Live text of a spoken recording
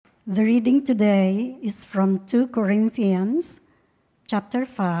The reading today is from 2 Corinthians chapter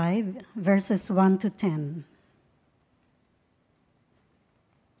 5, verses 1 to 10.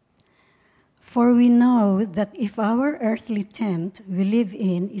 For we know that if our earthly tent we live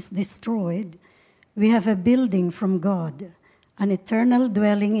in is destroyed, we have a building from God, an eternal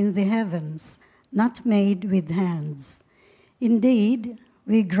dwelling in the heavens, not made with hands. Indeed,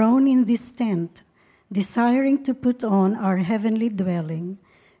 we groan in this tent, desiring to put on our heavenly dwelling,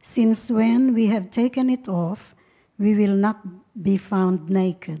 since when we have taken it off, we will not be found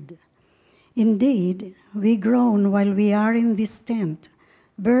naked. Indeed, we groan while we are in this tent,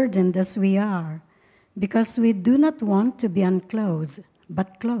 burdened as we are, because we do not want to be unclothed,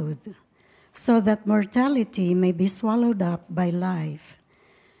 but clothed, so that mortality may be swallowed up by life.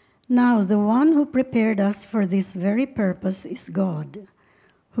 Now, the one who prepared us for this very purpose is God,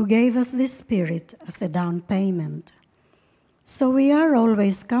 who gave us the Spirit as a down payment. So we are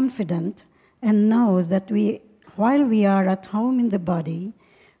always confident and know that while we are at home in the body,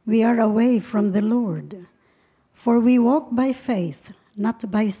 we are away from the Lord. For we walk by faith, not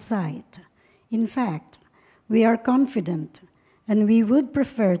by sight. In fact, we are confident, and we would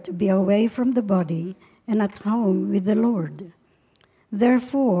prefer to be away from the body and at home with the Lord.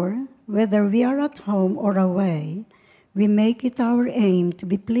 Therefore, whether we are at home or away, we make it our aim to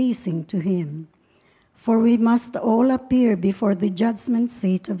be pleasing to Him. For we must all appear before the judgment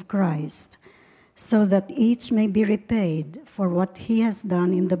seat of Christ, so that each may be repaid for what he has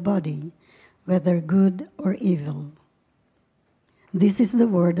done in the body, whether good or evil. This is the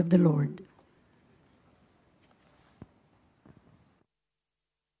word of the Lord.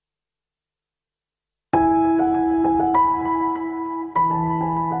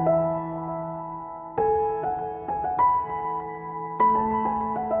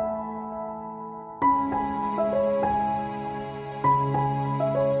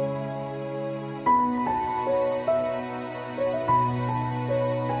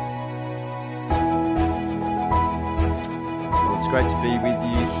 Great to be with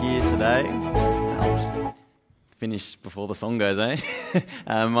you here today. I'll just finish before the song goes,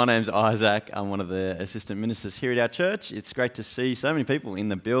 My name's Isaac. I'm one of the assistant ministers here at our church. It's great to see so many people in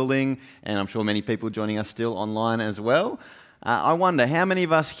the building, and I'm sure many people joining us still online as well. I wonder, how many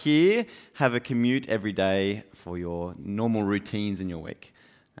of us here have a commute every day for your normal routines in your week?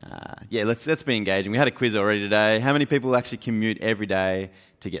 Let's be engaging. We had a quiz already today. How many people actually commute every day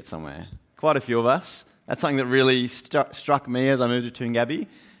to get somewhere? Quite a few of us. That's something that really struck me as I moved to Toongabbie,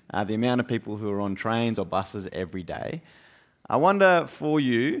 the amount of people who are on trains or buses every day. I wonder for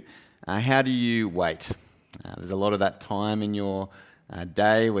you, how do you wait? There's a lot of that time in your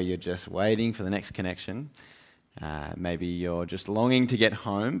day where you're just waiting for the next connection. Maybe you're just longing to get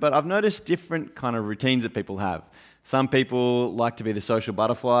home, but I've noticed different kind of routines that people have. Some people like to be the social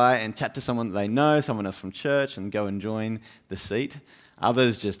butterfly and chat to someone that they know, someone else from church, and go and join the seat.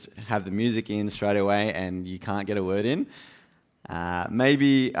 Others just have the music in straight away and you can't get a word in. I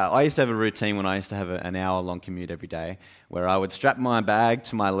used to have a routine when I used to have an hour-long commute every day where I would strap my bag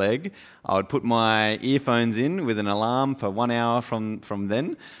to my leg, I would put my earphones in with an alarm for 1 hour from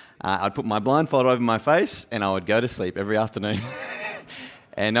then, I'd put my blindfold over my face and I would go to sleep every afternoon.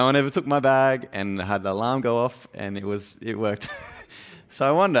 And no one ever took my bag and had the alarm go off and it worked. So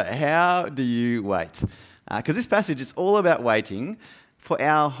I wonder, how do you wait? Because this passage is all about waiting for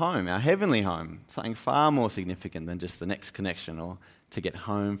our home, our heavenly home, something far more significant than just the next connection or to get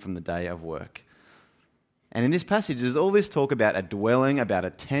home from the day of work. And in this passage, there's all this talk about a dwelling, about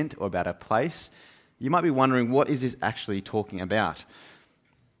a tent, or about a place. You might be wondering, what is this actually talking about?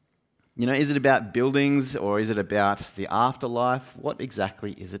 Is it about buildings or is it about the afterlife? What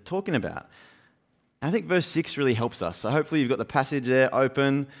exactly is it talking about? I think verse 6 really helps us. So hopefully you've got the passage there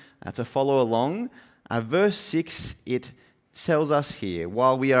open to follow along. Verse 6, it tells us here,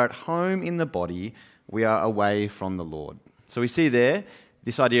 while we are at home in the body, we are away from the Lord. So we see there,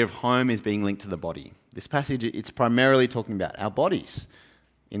 this idea of home is being linked to the body. This passage, it's primarily talking about our bodies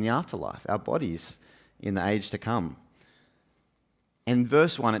in the afterlife, our bodies in the age to come. In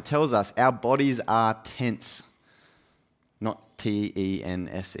verse 1, it tells us our bodies are tents. Not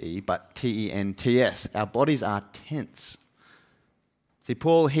T-E-N-S-E, but T-E-N-T-S. Our bodies are tents. See,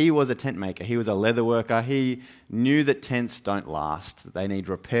 Paul, he was a tent maker. He was a leather worker. He knew that tents don't last, that they need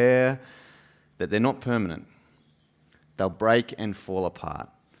repair, that they're not permanent. They'll break and fall apart.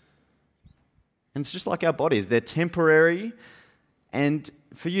 And it's just like our bodies. They're temporary. And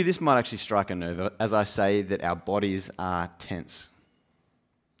for you, this might actually strike a nerve as I say that our bodies are tents.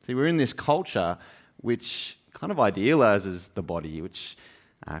 See, we're in this culture which kind of idealizes the body, which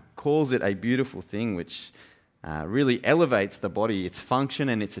calls it a beautiful thing, which really elevates the body, its function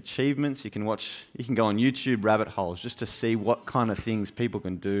and its achievements. You can go on YouTube rabbit holes just to see what kind of things people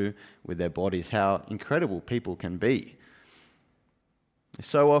can do with their bodies, how incredible people can be.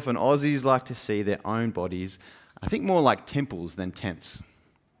 So often Aussies like to see their own bodies, I think, more like temples than tents.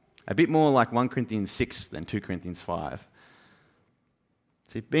 A bit more like 1 Corinthians 6 than 2 Corinthians 5.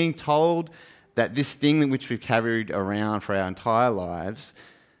 See, being told that this thing which we've carried around for our entire lives,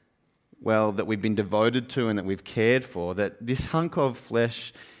 well, that we've been devoted to and that we've cared for, that this hunk of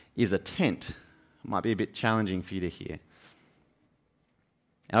flesh is a tent, might be a bit challenging for you to hear.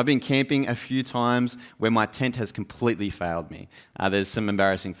 And I've been camping a few times where my tent has completely failed me. There's some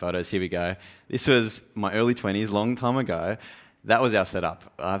embarrassing photos. Here we go. This was my early 20s, long time ago. That was our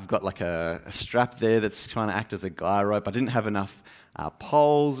setup. I've got like a strap there that's trying to act as a guy rope. I didn't have enough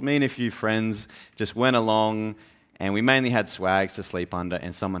poles. Me and a few friends just went along, and we mainly had swags to sleep under,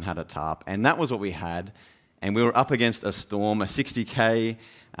 and someone had a tarp. And that was what we had. And we were up against a storm, a 60k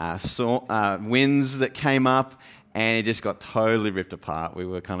winds that came up, and it just got totally ripped apart. We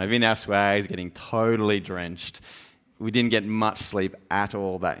were kind of in our swags, getting totally drenched. We didn't get much sleep at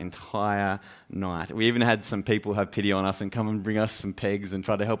all that entire night. We even had some people have pity on us and come and bring us some pegs and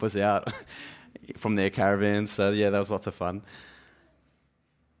try to help us out from their caravans. So yeah, that was lots of fun.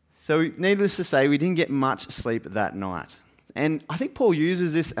 So needless to say, we didn't get much sleep that night. And I think Paul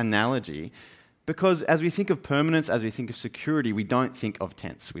uses this analogy because as we think of permanence, as we think of security, we don't think of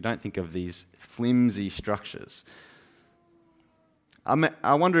tents. We don't think of these flimsy structures.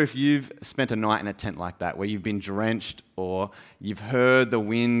 I wonder if you've spent a night in a tent like that, where you've been drenched or you've heard the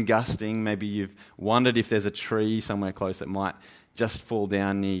wind gusting. Maybe you've wondered if there's a tree somewhere close that might just fall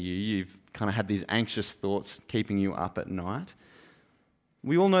down near you. You've kind of had these anxious thoughts keeping you up at night.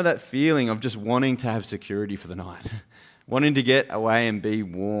 We all know that feeling of just wanting to have security for the night, wanting to get away and be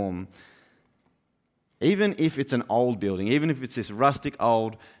warm. Even if it's an old building, even if it's this rustic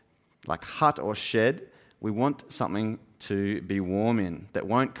old like hut or shed, we want something to be warm in that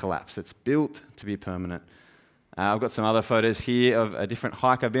won't collapse. It's built to be permanent. I've got some other photos here of a different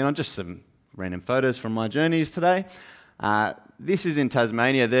hike I've been on, just some random photos from my journeys today. This is in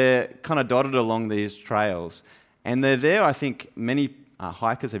Tasmania. They're kind of dotted along these trails. And they're there, I think many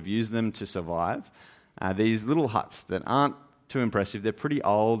hikers have used them to survive. These little huts that aren't too impressive. They're pretty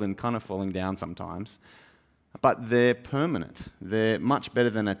old and kind of falling down sometimes. But they're permanent. They're much better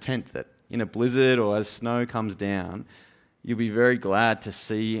than a tent that in a blizzard or as snow comes down, you'll be very glad to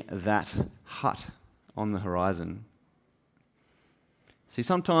see that hut on the horizon. See,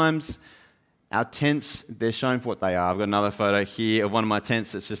 sometimes our tents, they're shown for what they are. I've got another photo here of one of my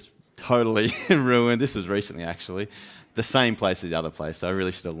tents that's just totally ruined. This was recently, actually. The same place as the other place, so I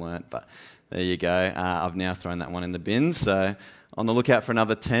really should have learnt, but there you go. I've now thrown that one in the bin, so on the lookout for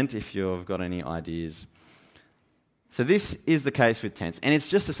another tent if you've got any ideas. So this is the case with tents, and it's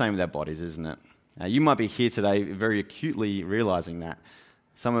just the same with our bodies, isn't it? You might be here today very acutely realising that.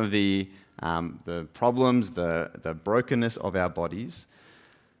 Some of the problems, the brokenness of our bodies.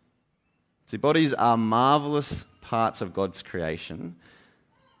 See, bodies are marvellous parts of God's creation,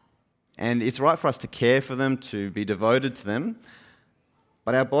 and it's right for us to care for them, to be devoted to them.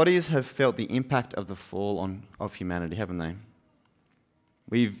 But our bodies have felt the impact of the fall of humanity, haven't they?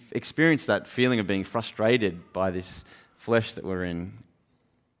 We've experienced that feeling of being frustrated by this flesh that we're in.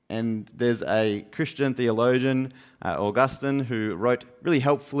 And there's a Christian theologian, Augustine, who wrote really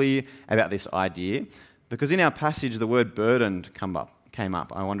helpfully about this idea, because in our passage the word burdened came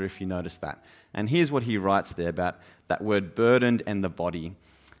up. I wonder if you noticed that. And here's what he writes there about that word burdened and the body.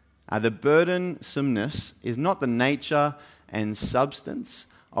 The burdensomeness is not the nature and substance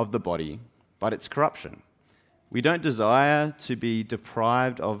of the body, but its corruption. We don't desire to be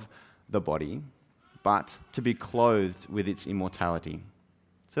deprived of the body, but to be clothed with its immortality.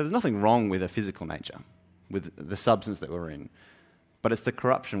 So there's nothing wrong with a physical nature, with the substance that we're in, but it's the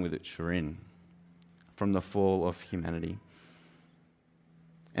corruption with which we're in from the fall of humanity.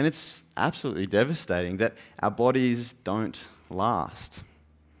 And it's absolutely devastating that our bodies don't last.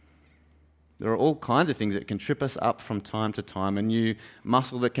 There are all kinds of things that can trip us up from time to time. A new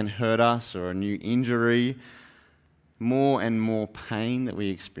muscle that can hurt us, or a new injury, more and more pain that we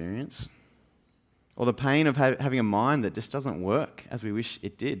experience, or the pain of having a mind that just doesn't work as we wish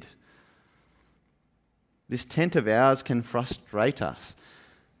it did. This tent of ours can frustrate us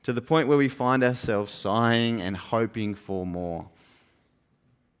to the point where we find ourselves sighing and hoping for more.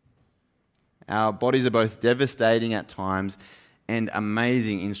 Our bodies are both devastating at times and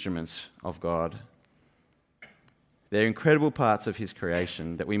amazing instruments of God. They're incredible parts of His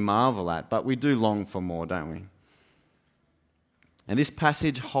creation that we marvel at, but we do long for more, don't we? And this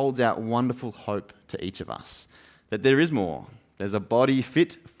passage holds out wonderful hope to each of us, that there is more. There's a body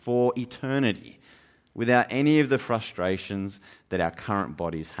fit for eternity, without any of the frustrations that our current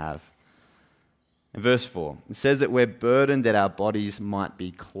bodies have. In verse 4, it says that we're burdened that our bodies might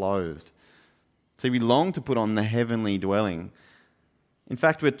be clothed. So we long to put on the heavenly dwelling. In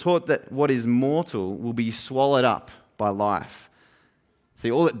fact, we're taught that what is mortal will be swallowed up by life.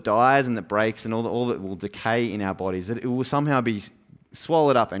 See, all that dies and that breaks and all that will decay in our bodies, that it will somehow be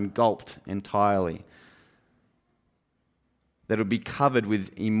swallowed up and gulped entirely. That it will be covered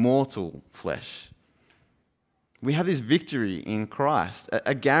with immortal flesh. We have this victory in Christ,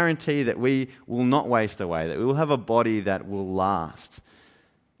 a guarantee that we will not waste away, that we will have a body that will last.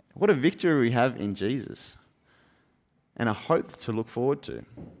 What a victory we have in Jesus, and a hope to look forward to.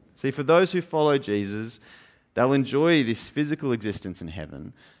 See, for those who follow Jesus, they'll enjoy this physical existence in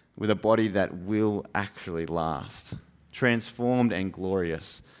heaven with a body that will actually last, transformed and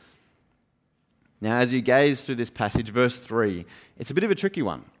glorious. Now, as you gaze through this passage, verse 3, it's a bit of a tricky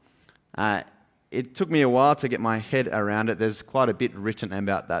one. It took me a while to get my head around it. There's quite a bit written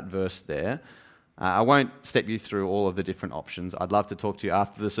about that verse there. I won't step you through all of the different options. I'd love to talk to you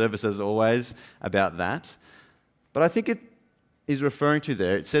after the service, as always, about that. But I think it is referring to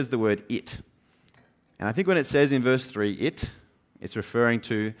there, it says the word it. And I think when it says in verse 3, it's referring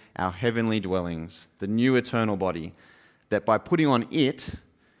to our heavenly dwellings, the new eternal body, that by putting on it,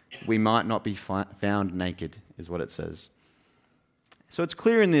 we might not be found naked, is what it says. So it's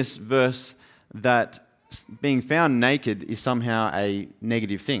clear in this verse that being found naked is somehow a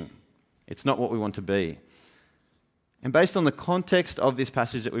negative thing. It's not what we want to be. And based on the context of this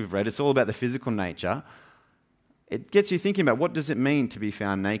passage that we've read, it's all about the physical nature. It gets you thinking about what does it mean to be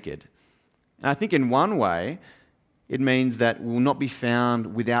found naked? And I think in one way, it means that we will not be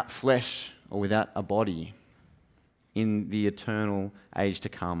found without flesh or without a body in the eternal age to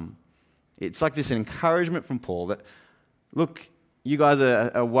come. It's like this encouragement from Paul that, look, you guys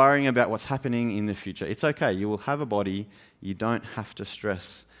are worrying about what's happening in the future. It's okay. You will have a body. You don't have to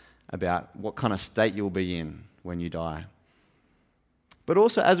stress about what kind of state you'll be in when you die. But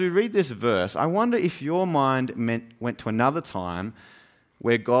also, as we read this verse, I wonder if your mind went to another time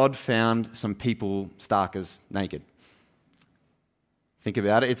where God found some people stark as naked. Think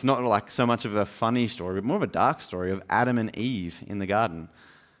about it. It's not like so much of a funny story, but more of a dark story of Adam and Eve in the garden.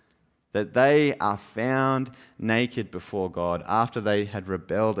 That they are found naked before God after they had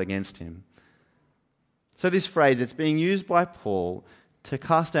rebelled against him. So this phrase, it's being used by Paul to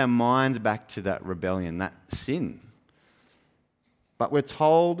cast our minds back to that rebellion, that sin. But we're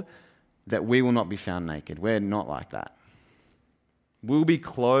told that we will not be found naked. We're not like that. We'll be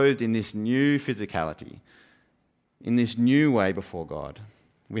clothed in this new physicality, in this new way before God.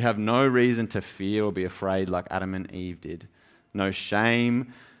 We have no reason to fear or be afraid like Adam and Eve did. No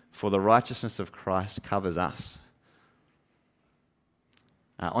shame, for the righteousness of Christ covers us.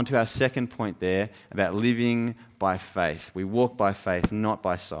 On to our second point there about living by faith. We walk by faith, not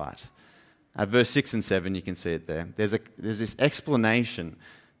by sight. Verse 6 and 7, you can see it there. There's this explanation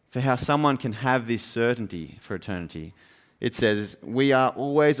for how someone can have this certainty for eternity. It says, we are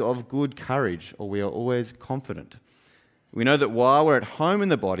always of good courage, or we are always confident. We know that while we're at home in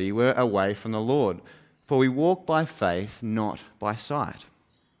the body, we're away from the Lord. For we walk by faith, not by sight.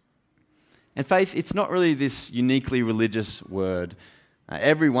 And faith, it's not really this uniquely religious word.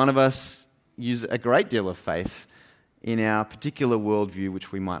 Every one of us use a great deal of faith in our particular worldview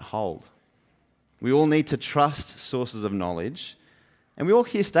which we might hold. We all need to trust sources of knowledge, and we all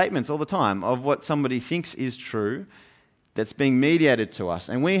hear statements all the time of what somebody thinks is true that's being mediated to us,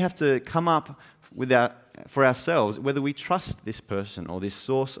 and we have to come up with for ourselves whether we trust this person or this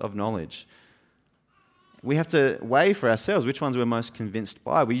source of knowledge. We have to weigh for ourselves which ones we're most convinced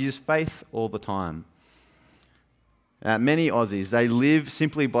by. We use faith all the time. Many Aussies, they live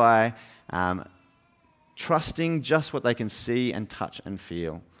simply by trusting just what they can see and touch and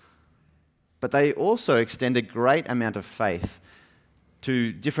feel. But they also extend a great amount of faith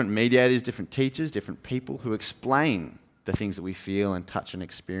to different mediators, different teachers, different people who explain the things that we feel and touch and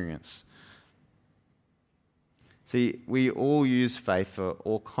experience. See, we all use faith for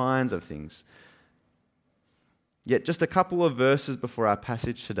all kinds of things. Yet just a couple of verses before our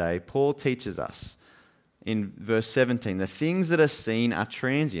passage today, Paul teaches us in verse 17, the things that are seen are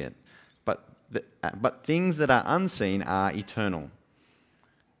transient, but things that are unseen are eternal.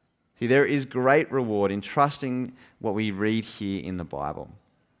 See, there is great reward in trusting what we read here in the Bible.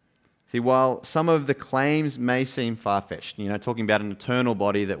 See, while some of the claims may seem far-fetched, talking about an eternal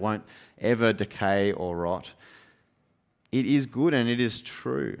body that won't ever decay or rot, it is good and it is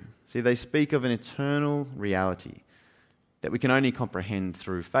true. See, they speak of an eternal reality. that we can only comprehend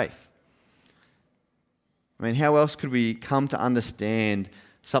through faith. I mean, how else could we come to understand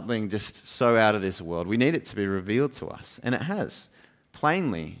something just so out of this world? We need it to be revealed to us, and it has,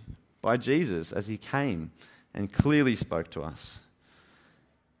 plainly, by Jesus as he came and clearly spoke to us.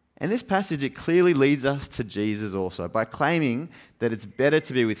 And this passage, it clearly leads us to Jesus also by claiming that it's better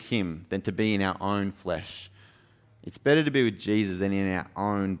to be with him than to be in our own flesh. It's better to be with Jesus than in our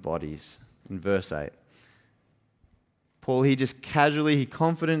own bodies. In verse 8, Paul, he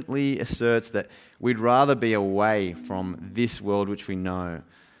confidently asserts that we'd rather be away from this world which we know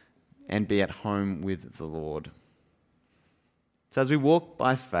and be at home with the Lord. So as we walk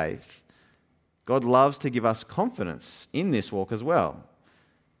by faith, God loves to give us confidence in this walk as well.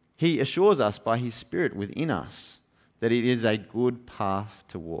 He assures us by his Spirit within us that it is a good path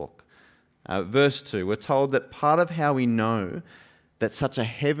to walk. Verse 2, we're told that part of how we know that such a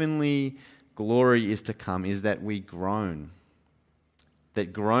heavenly glory is to come is that we groan.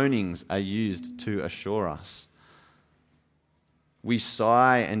 That groanings are used to assure us. We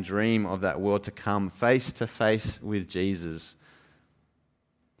sigh and dream of that world to come face to face with Jesus.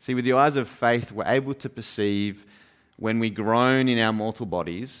 See, with the eyes of faith, we're able to perceive when we groan in our mortal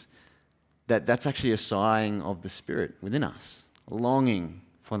bodies that that's actually a sighing of the Spirit within us, longing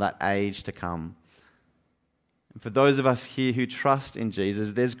for that age to come. And for those of us here who trust in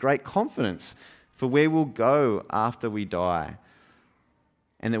Jesus, there's great confidence for where we'll go after we die,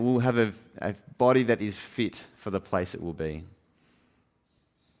 and that we'll have a body that is fit for the place it will be.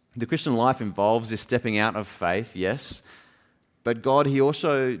 The Christian life involves this stepping out of faith, yes, but God, he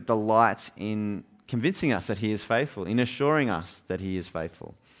also delights in convincing us that he is faithful, in assuring us that he is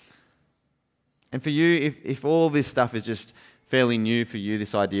faithful. And for you, if all this stuff is just fairly new for you,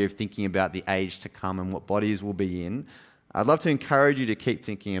 this idea of thinking about the age to come and what bodies will be in, I'd love to encourage you to keep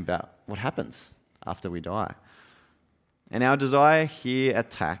thinking about what happens after we die. And our desire here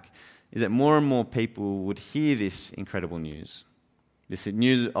at TAC is that more and more people would hear this incredible news, this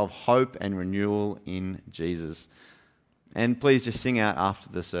news of hope and renewal in Jesus. And please just sing out after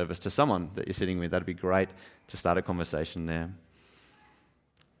the service to someone that you're sitting with. That'd be great to start a conversation there.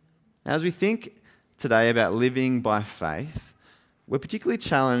 Now, as we think today about living by faith, we're particularly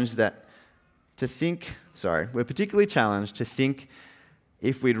challenged to think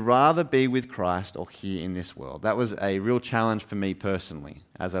if we'd rather be with Christ or here in this world. That was a real challenge for me personally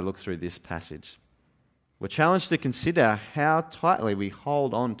as I look through this passage. We're challenged to consider how tightly we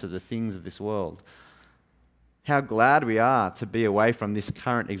hold on to the things of this world, how glad we are to be away from this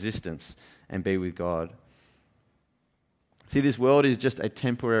current existence and be with God. See, this world is just a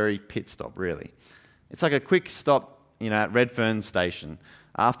temporary pit stop, really. It's like a quick stop, at Redfern Station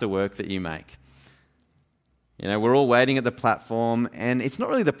after work that you make. We're all waiting at the platform, and it's not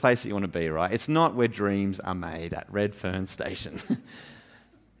really the place that you want to be, right? It's not where dreams are made, at Redfern Station.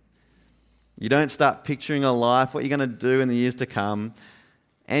 You don't start picturing a life, what you're going to do in the years to come,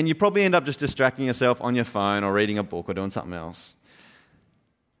 and you probably end up just distracting yourself on your phone or reading a book or doing something else.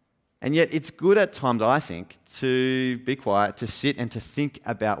 And yet it's good at times, I think, to be quiet, to sit and to think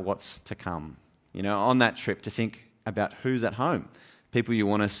about what's to come. On that trip, to think about who's at home, people you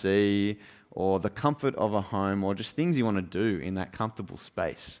want to see, or the comfort of a home, or just things you want to do in that comfortable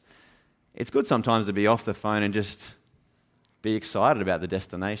space. It's good sometimes to be off the phone and just be excited about the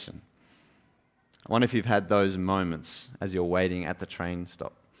destination. I wonder if you've had those moments as you're waiting at the train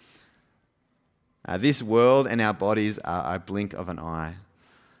stop. This world and our bodies are a blink of an eye.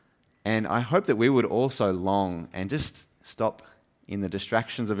 And I hope that we would also long and just stop in the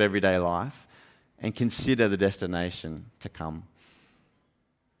distractions of everyday life and consider the destination to come.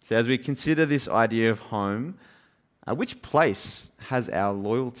 So as we consider this idea of home, which place has our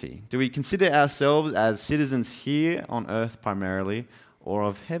loyalty? Do we consider ourselves as citizens here on earth primarily, or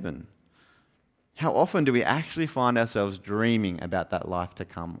of heaven? How often do we actually find ourselves dreaming about that life to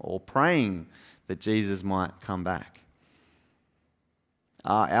come, or praying that Jesus might come back?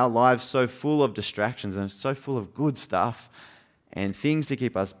 Are our lives so full of distractions and so full of good stuff and things to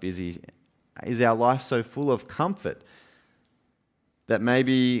keep us busy? Is our life so full of comfort that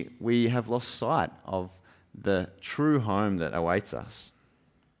maybe we have lost sight of the true home that awaits us?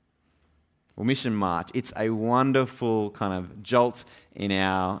 Well, Mission March, it's a wonderful kind of jolt in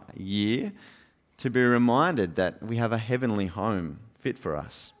our year to be reminded that we have a heavenly home fit for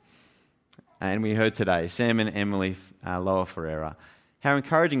us. And we heard today, Sam and Emily Loa Ferreira, how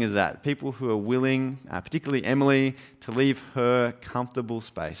encouraging is that? People who are willing, particularly Emily, to leave her comfortable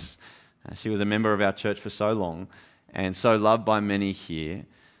space. She was a member of our church for so long and so loved by many here.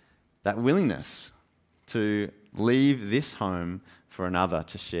 That willingness to leave this home for another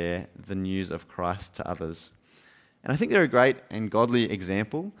to share the news of Christ to others. And I think they're a great and godly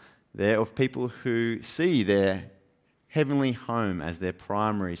example there of people who see their heavenly home as their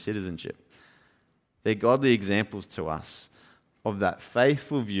primary citizenship. They're godly examples to us of that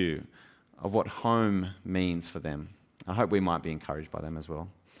faithful view of what home means for them. I hope we might be encouraged by them as well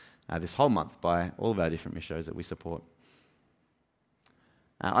this whole month by all of our different missions that we support.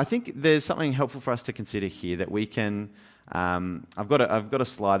 I think there's something helpful for us to consider here that we can. I've got a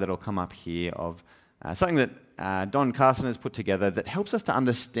slide that will come up here of something that Don Carson has put together that helps us to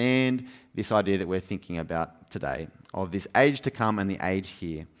understand this idea that we're thinking about today of this age to come and the age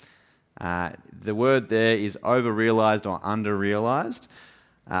here. The word there is over-realized or under-realized.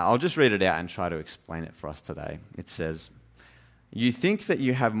 I'll just read it out and try to explain it for us today. It says, "You think that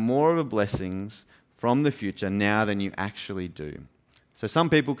you have more of a blessings from the future now than you actually do." So some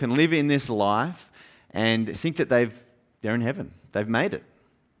people can live in this life and think that they're in heaven. They've made it.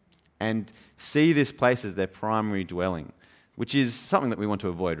 And see this place as their primary dwelling, which is something that we want to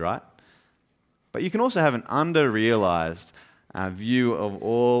avoid, right? But you can also have an under-realized view of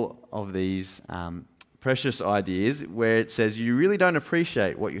all of these precious ideas where it says you really don't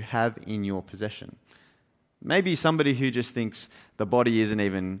appreciate what you have in your possession. Maybe somebody who just thinks the body isn't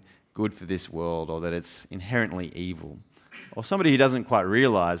even good for this world or that it's inherently evil. Or somebody who doesn't quite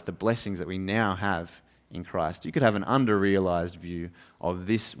realize the blessings that we now have in Christ. You could have an under-realized view of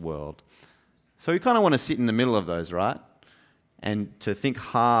this world. So we kind of want to sit in the middle of those, right? And to think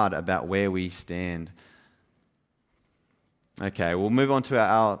hard about where we stand. Okay, we'll move on to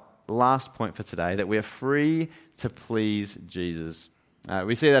our last point for today, that we're free to please Jesus.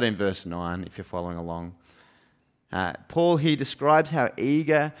 We see that in verse 9, if you're following along. Paul, he describes how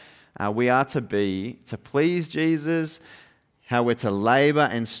eager we are to be to please Jesus, how we're to labour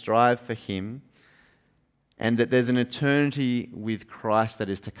and strive for him, and that there's an eternity with Christ that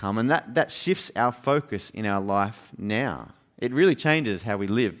is to come. And that shifts our focus in our life now. It really changes how we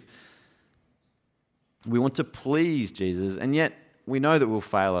live. We want to please Jesus, and yet we know that we'll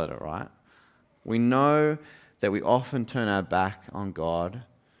fail at it, right? We know that we often turn our back on God.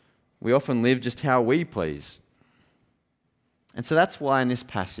 We often live just how we please. And so that's why in this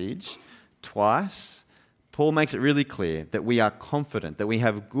passage, twice, Paul makes it really clear that we are confident, that we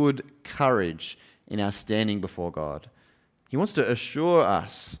have good courage in our standing before God. He wants to assure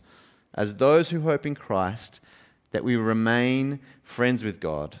us, as those who hope in Christ, that we remain friends with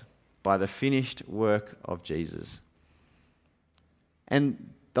God by the finished work of Jesus.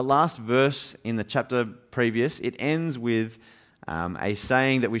 And the last verse in the chapter previous, it ends with a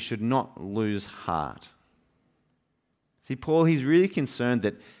saying that we should not lose heart. See, Paul, he's really concerned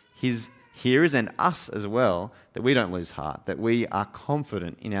that his hearers and us as well, that we don't lose heart, that we are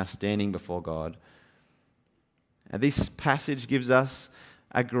confident in our standing before God. And this passage gives us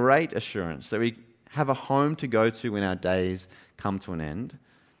a great assurance that we have a home to go to when our days come to an end.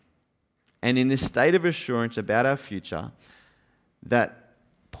 And in this state of assurance about our future, that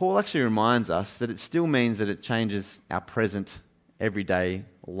Paul actually reminds us that it still means that it changes our present everyday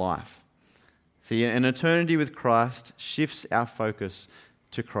life. See, an eternity with Christ shifts our focus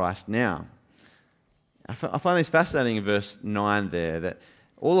to Christ now. I find this fascinating in verse 9 there, that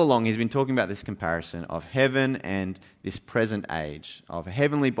all along he's been talking about this comparison of heaven and this present age, of a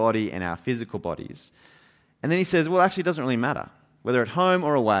heavenly body and our physical bodies. And then he says, well, actually it doesn't really matter. Whether at home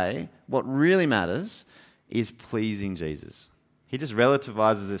or away, what really matters is pleasing Jesus. He just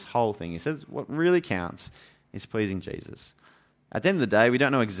relativizes this whole thing. He says what really counts is pleasing Jesus. At the end of the day, we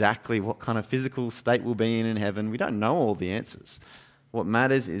don't know exactly what kind of physical state we'll be in heaven. We don't know all the answers. What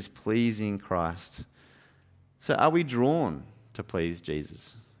matters is pleasing Christ. So are we drawn to please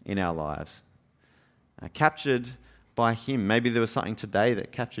Jesus in our lives? Captured by him? Maybe there was something today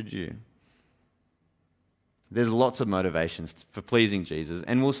that captured you. There's lots of motivations for pleasing Jesus,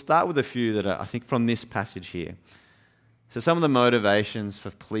 and we'll start with a few that are, I think, from this passage here. So some of the motivations for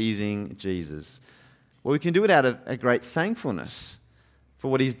pleasing Jesus. Well, we can do it out of a great thankfulness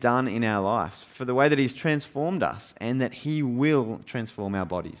for what he's done in our life, for the way that he's transformed us, and that he will transform our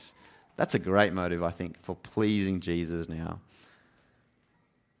bodies. That's a great motive, I think, for pleasing Jesus now.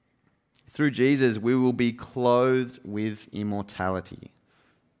 Through Jesus, we will be clothed with immortality.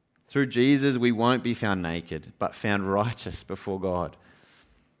 Through Jesus, we won't be found naked, but found righteous before God.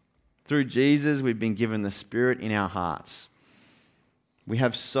 Through Jesus, we've been given the Spirit in our hearts. We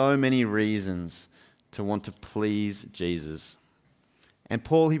have so many reasons to want to please Jesus. And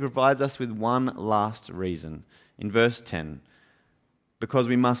Paul, he provides us with one last reason in verse 10. Because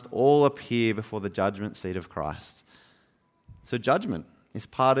we must all appear before the judgment seat of Christ. So judgment is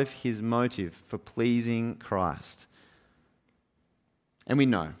part of his motive for pleasing Christ. And we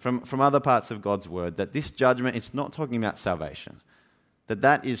know from other parts of God's word that this judgment, it's not talking about salvation,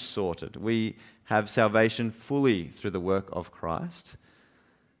 that is sorted. We have salvation fully through the work of Christ.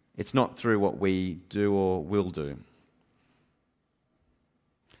 It's not through what we do or will do.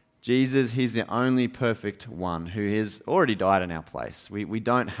 Jesus, he's the only perfect one who has already died in our place. We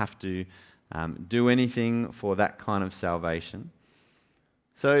don't have to do anything for that kind of salvation.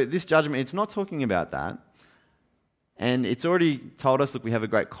 So this judgment, it's not talking about that. And it's already told us, look, we have a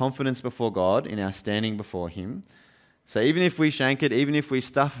great confidence before God in our standing before him. So even if we shank it, even if we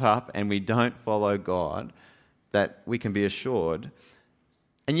stuff up and we don't follow God, that we can be assured.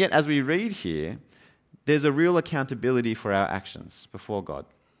 And yet, as we read here, there's a real accountability for our actions before God.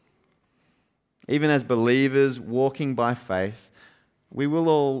 Even as believers walking by faith, we will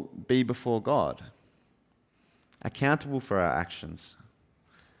all be before God, accountable for our actions.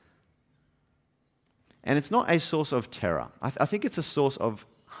 And it's not a source of terror. I think it's a source of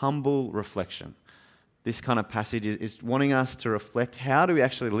humble reflection. This kind of passage is wanting us to reflect, how do we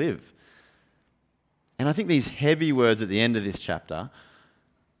actually live? And I think these heavy words at the end of this chapter,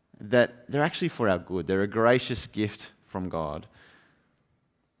 that they're actually for our good. They're a gracious gift from God.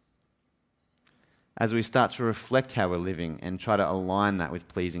 As we start to reflect how we're living and try to align that with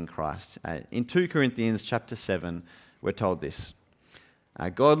pleasing Christ. In 2 Corinthians chapter 7, we're told this.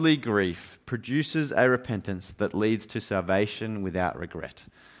 Godly grief produces a repentance that leads to salvation without regret,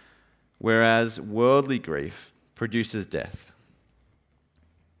 whereas worldly grief produces death.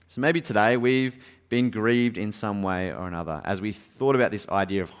 So maybe today we've been grieved in some way or another. As we thought about this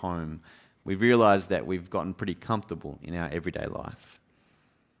idea of home, we realised that we've gotten pretty comfortable in our everyday life.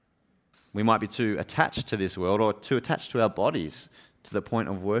 We might be too attached to this world or too attached to our bodies to the point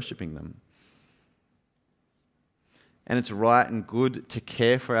of worshipping them. And it's right and good to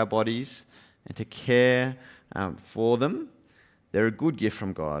care for our bodies and to care for them. They're a good gift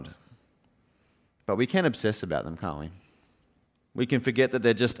from God. But we can obsess about them, can't we? We can forget that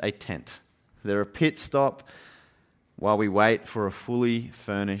they're just a tent. They're a pit stop while we wait for a fully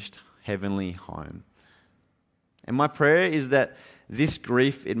furnished heavenly home. And my prayer is that this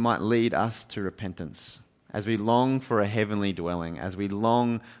grief, it might lead us to repentance as we long for a heavenly dwelling, as we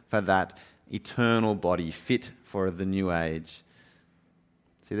long for that eternal body fit for the new age.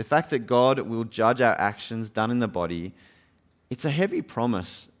 See, the fact that God will judge our actions done in the body, it's a heavy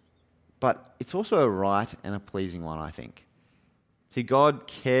promise, but it's also a right and a pleasing one, I think. See, God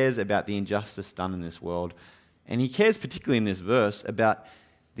cares about the injustice done in this world, and he cares particularly in this verse about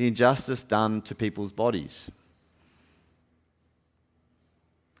the injustice done to people's bodies.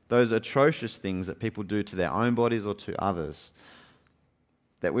 Those atrocious things that people do to their own bodies or to others,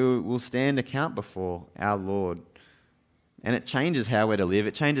 that we will stand account before our Lord. And it changes how we're to live.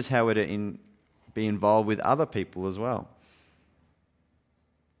 It changes how we're to be involved with other people as well.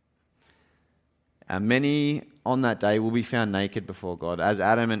 Many on that day will be found naked before God, as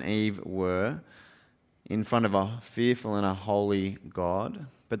Adam and Eve were, in front of a fearful and a holy God.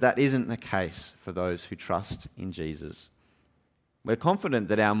 But that isn't the case for those who trust in Jesus. We're confident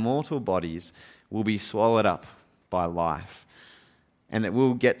that our mortal bodies will be swallowed up by life, and that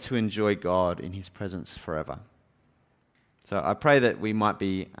we'll get to enjoy God in his presence forever. So I pray that we might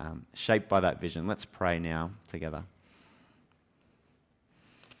be shaped by that vision. Let's pray now together.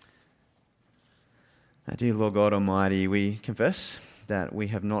 Dear Lord God Almighty, we confess that we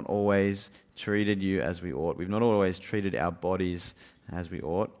have not always treated you as we ought. We've not always treated our bodies as we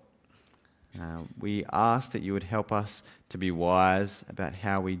ought. We ask that you would help us to be wise about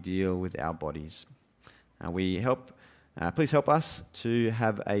how we deal with our bodies. Please help us to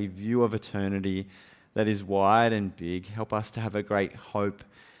have a view of eternity that is wide and big. Help us to have a great hope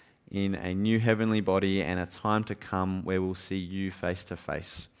in a new heavenly body and a time to come where we'll see you face to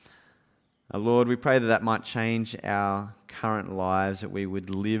face. Lord, we pray that that might change our current lives, that we would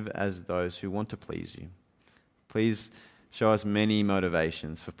live as those who want to please you. Please show us many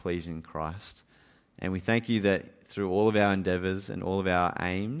motivations for pleasing Christ. And we thank you that through all of our endeavours and all of our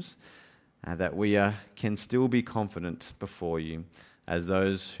aims, that we can still be confident before you as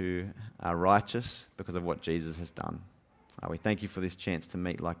those who are righteous because of what Jesus has done. We thank you for this chance to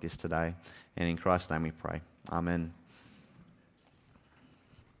meet like this today. And in Christ's name we pray. Amen.